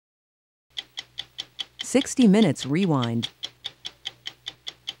60 Minutes Rewind.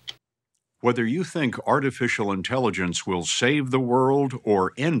 Whether you think artificial intelligence will save the world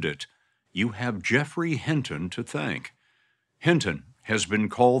or end it, you have Geoffrey Hinton to thank. Hinton has been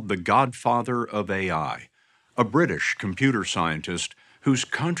called the Godfather of AI, a British computer scientist whose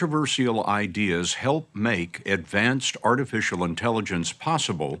controversial ideas help make advanced artificial intelligence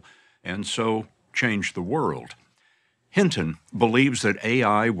possible and so change the world. Hinton believes that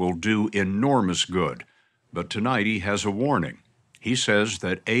AI will do enormous good, but tonight he has a warning. He says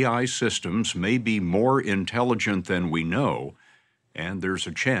that AI systems may be more intelligent than we know, and there's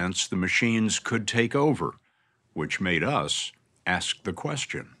a chance the machines could take over, which made us ask the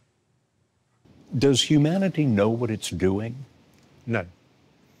question. Does humanity know what it's doing? No.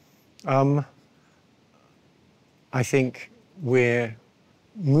 I think we're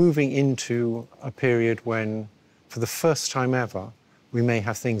moving into a period when, for the first time ever, we may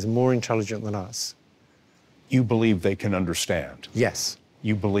have things more intelligent than us. You believe they can understand? Yes.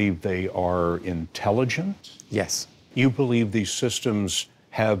 You believe they are intelligent? Yes. You believe these systems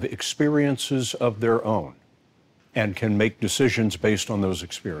have experiences of their own and can make decisions based on those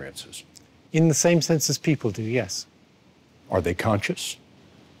experiences? In the same sense as people do, yes. Are they conscious?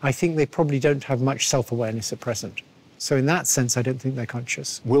 I think they probably don't have much self-awareness at present. So in that sense, I don't think they're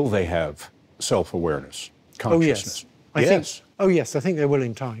conscious. Will they have self-awareness, consciousness? Oh, yes. I think they will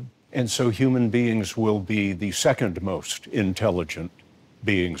in time. And so human beings will be the second most intelligent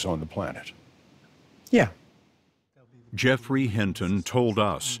beings on the planet. Yeah. Geoffrey Hinton told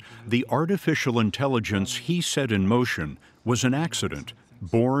us the artificial intelligence he set in motion was an accident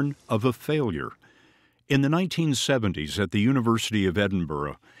born of a failure. In the 1970s at the University of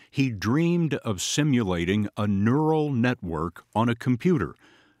Edinburgh, he dreamed of simulating a neural network on a computer,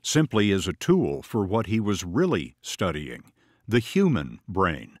 simply as a tool for what he was really studying, the human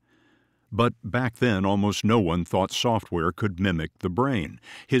brain. But back then, almost no one thought software could mimic the brain.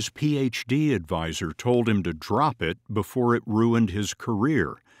 His PhD advisor told him to drop it before it ruined his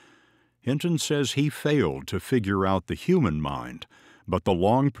career. Hinton says he failed to figure out the human mind, but the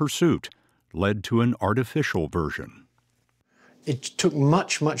long pursuit led to an artificial version. It took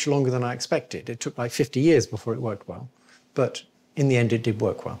much, much longer than I expected. It took like 50 years before it worked well, but in the end it did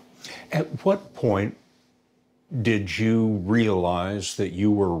work well. At what point did you realize that you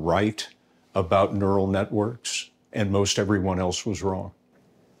were right about neural networks and most everyone else was wrong?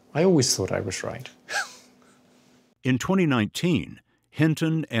 I always thought I was right. In 2019,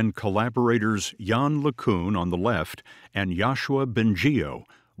 Hinton and collaborators Jan LeCun on the left and Yoshua Bengio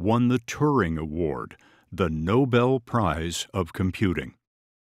won the Turing Award, the Nobel Prize of Computing.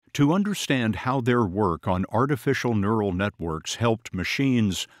 To understand how their work on artificial neural networks helped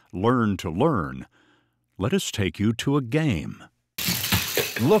machines learn to learn, let us take you to a game.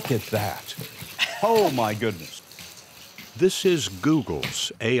 Look at that. Oh, my goodness. This is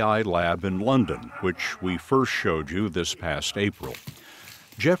Google's AI lab in London, which we first showed you this past April.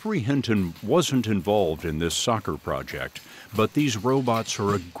 Geoffrey Hinton wasn't involved in this soccer project, but these robots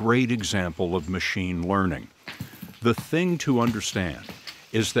are a great example of machine learning. The thing to understand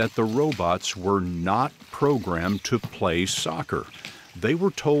is that the robots were not programmed to play soccer. They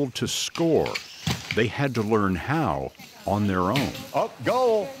were told to score. They had to learn how on their own. Up,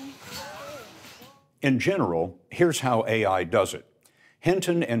 goal! In general, here's how AI does it.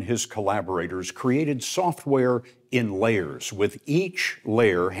 Hinton and his collaborators created software in layers, with each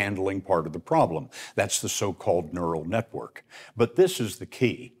layer handling part of the problem. That's the so-called neural network. But this is the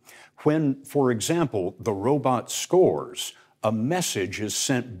key. When, for example, the robot scores, a message is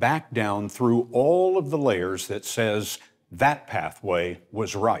sent back down through all of the layers that says that pathway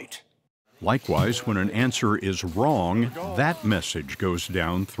was right. Likewise, when an answer is wrong, that message goes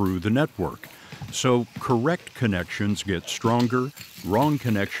down through the network. So correct connections get stronger, wrong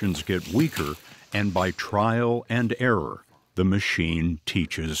connections get weaker, and by trial and error, the machine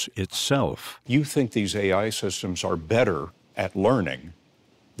teaches itself. You think these AI systems are better at learning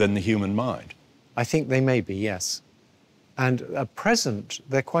than the human mind? I think they may be, yes. And at present,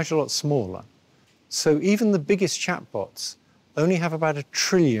 they're quite a lot smaller. So even the biggest chatbots only have about 1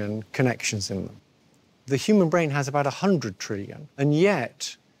 trillion connections in them. The human brain has about 100 trillion, and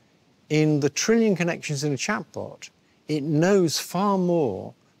yet, in the trillion connections in a chatbot, it knows far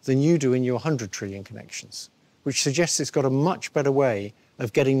more than you do in your 100 trillion connections, which suggests it's got a much better way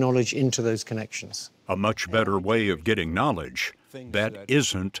of getting knowledge into those connections. A much better way of getting knowledge that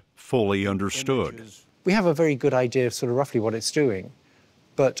isn't fully understood. We have a very good idea of sort of roughly what it's doing,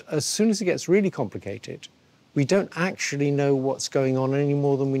 but as soon as it gets really complicated, we don't actually know what's going on any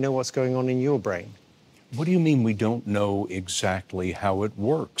more than we know what's going on in your brain. What do you mean we don't know exactly how it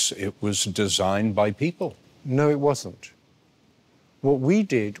works? It was designed by people. No, it wasn't. What we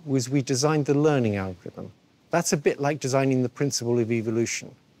did was we designed the learning algorithm. That's a bit like designing the principle of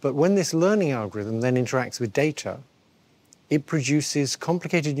evolution. But when this learning algorithm then interacts with data, it produces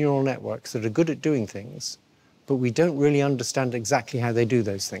complicated neural networks that are good at doing things, but we don't really understand exactly how they do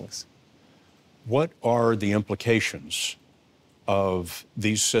those things. What are the implications of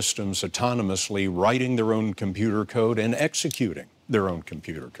these systems autonomously writing their own computer code and executing their own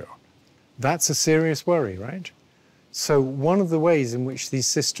computer code? That's a serious worry, right? So one of the ways in which these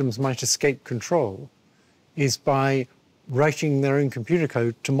systems might escape control is by writing their own computer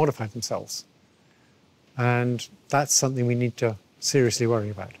code to modify themselves. And that's something we need to seriously worry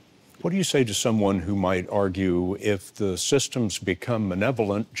about. What do you say to someone who might argue if the systems become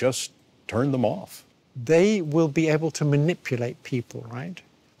malevolent, just turn them off? They will be able to manipulate people, right?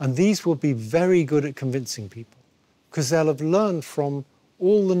 And these will be very good at convincing people because they'll have learned from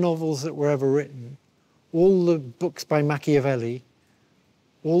all the novels that were ever written, all the books by Machiavelli,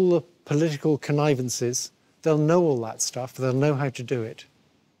 all the political connivances. They'll know all that stuff. They'll know how to do it.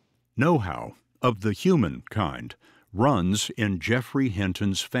 Know-how of the human kind runs in Geoffrey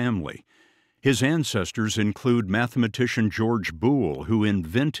Hinton's family. His ancestors include mathematician George Boole, who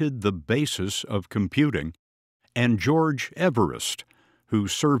invented the basis of computing, and George Everest, who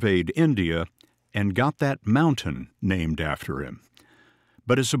surveyed India and got that mountain named after him.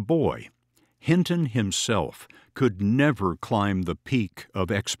 But as a boy, Hinton himself could never climb the peak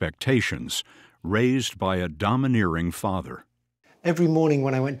of expectations raised by a domineering father. Every morning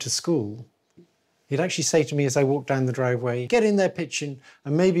when I went to school, he'd actually say to me as I walked down the driveway, "Get in there pitching,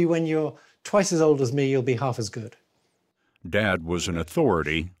 and maybe when you're twice as old as me, you'll be half as good." Dad was an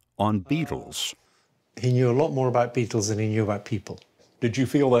authority on beetles. He knew a lot more about beetles than he knew about people. Did you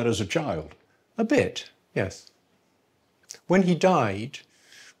feel that as a child? A bit, yes. When he died,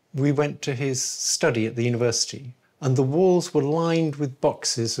 we went to his study at the university, and the walls were lined with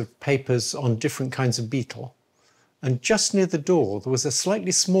boxes of papers on different kinds of beetle. And just near the door, there was a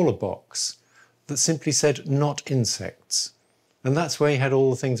slightly smaller box that simply said, "Not insects." And that's where he had all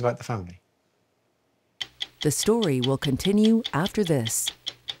the things about the family. The story will continue after this.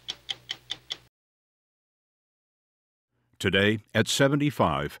 Today, at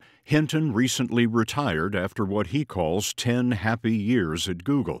 75, Hinton recently retired after what he calls 10 happy years at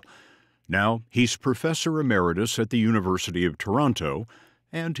Google. Now, he's professor emeritus at the University of Toronto,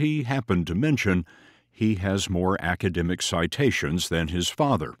 and he happened to mention he has more academic citations than his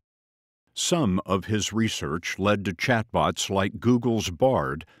father. Some of his research led to chatbots like Google's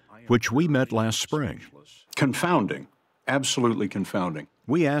Bard, which we met last spring. Confounding, absolutely confounding.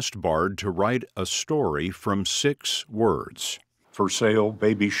 We asked Bard to write a story from 6 words. For sale,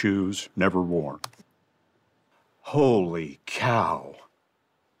 baby shoes, never worn. Holy cow.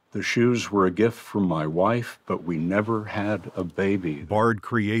 The shoes were a gift from my wife, but we never had a baby. Bard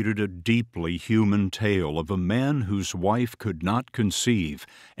created a deeply human tale of a man whose wife could not conceive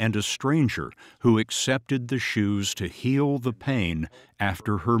and a stranger who accepted the shoes to heal the pain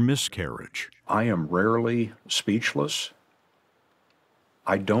after her miscarriage. I am rarely speechless.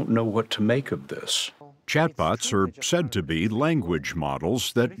 I don't know what to make of this. Chatbots are said to be language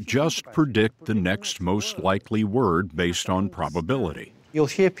models that just predict the next most likely word based on probability. You'll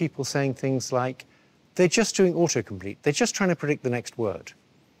hear people saying things like, they're just doing autocomplete, they're just trying to predict the next word,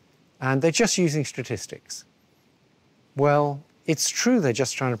 and they're just using statistics. Well, it's true they're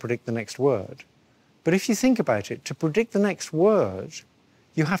just trying to predict the next word, but if you think about it, to predict the next word,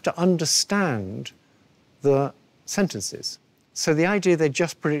 you have to understand the sentences. So the idea they're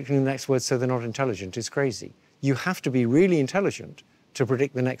just predicting the next word so they're not intelligent is crazy. You have to be really intelligent to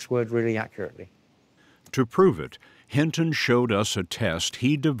predict the next word really accurately. To prove it, Hinton showed us a test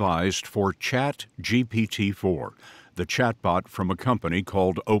he devised for ChatGPT-4, the chatbot from a company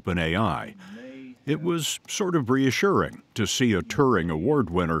called OpenAI. It was sort of reassuring to see a Turing Award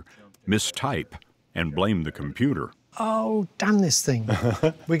winner mistype and blame the computer. Oh, damn this thing.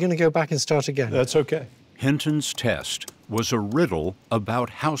 We're going to go back and start again. That's okay. Hinton's test was a riddle about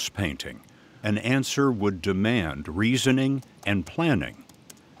house painting. An answer would demand reasoning and planning.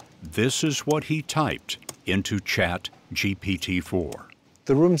 This is what he typed into ChatGPT-4.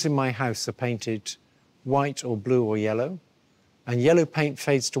 The rooms in my house are painted white or blue or yellow, and yellow paint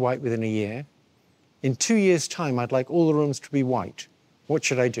fades to white within a year. In 2 years' time, I'd like all the rooms to be white. What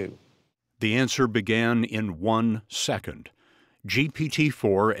should I do? The answer began in 1 second.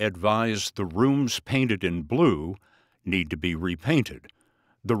 GPT-4 advised the rooms painted in blue need to be repainted.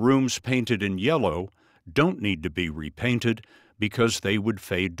 The rooms painted in yellow don't need to be repainted because they would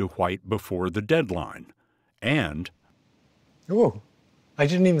fade to white before the deadline. And Oh, I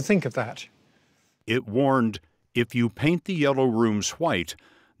didn't even think of that. it warned, if you paint the yellow rooms white,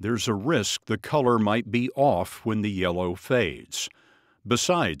 there's a risk the color might be off when the yellow fades.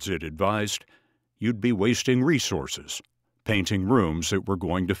 Besides, it advised, you'd be wasting resources, painting rooms that were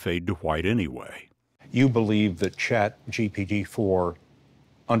going to fade to white anyway. You believe that ChatGPT-4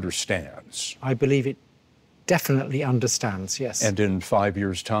 understands? I believe it definitely understands, yes. And in 5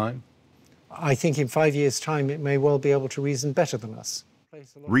 years' time? I think in 5 years' time it may well be able to reason better than us.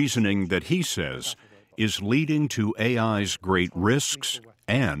 Reasoning that he says is leading to AI's great risks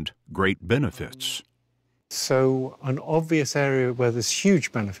and great benefits. So an obvious area where there's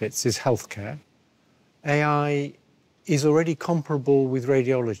huge benefits is healthcare. AI is already comparable with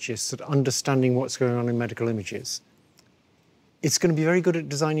radiologists at understanding what's going on in medical images. It's going to be very good at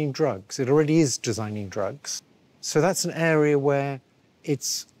designing drugs. It already is designing drugs. So that's an area where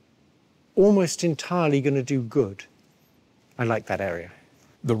it's almost entirely going to do good. I like that area.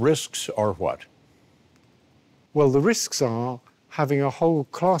 The risks are what? Well, the risks are having a whole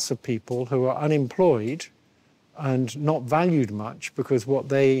class of people who are unemployed and not valued much because what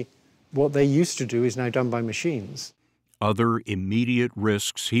they used to do is now done by machines. Other immediate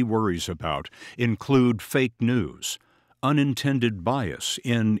risks he worries about include fake news, unintended bias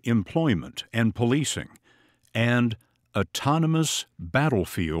in employment and policing, and autonomous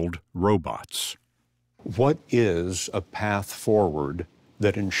battlefield robots. What is a path forward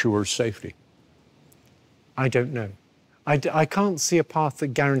that ensures safety? I don't know. I can't see a path that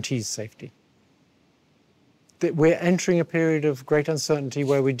guarantees safety. That we're entering a period of great uncertainty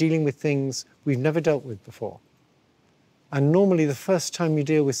where we're dealing with things we've never dealt with before. And normally the first time you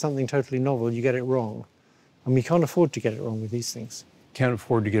deal with something totally novel, you get it wrong. And we can't afford to get it wrong with these things. Can't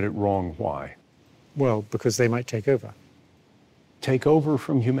afford to get it wrong. Why? Well, because they might take over. Take over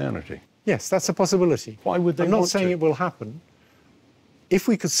from humanity. Yes, that's a possibility. Why would they I'm not want saying to? it will happen. If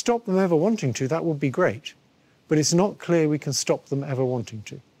we could stop them ever wanting to, that would be great. But it's not clear we can stop them ever wanting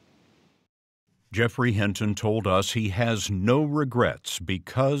to. Geoffrey Hinton told us he has no regrets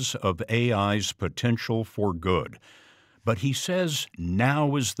because of AI's potential for good. But he says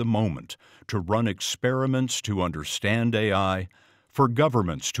now is the moment to run experiments to understand AI, for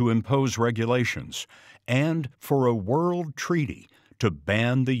governments to impose regulations, and for a world treaty to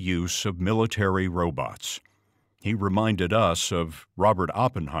ban the use of military robots. He reminded us of Robert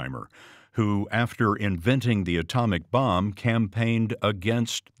Oppenheimer, who, after inventing the atomic bomb, campaigned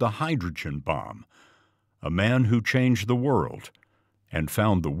against the hydrogen bomb, a man who changed the world and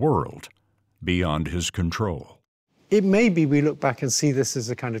found the world beyond his control. It may be we look back and see this as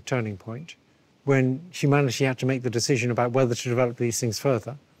a kind of turning point when humanity had to make the decision about whether to develop these things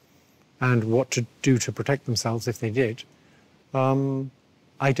further and what to do to protect themselves if they did.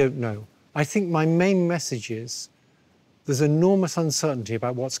 I don't know. I think my main message is there's enormous uncertainty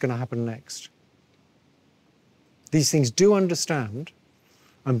about what's going to happen next. These things do understand,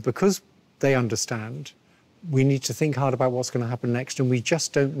 and because they understand, we need to think hard about what's going to happen next, and we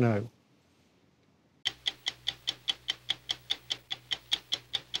just don't know.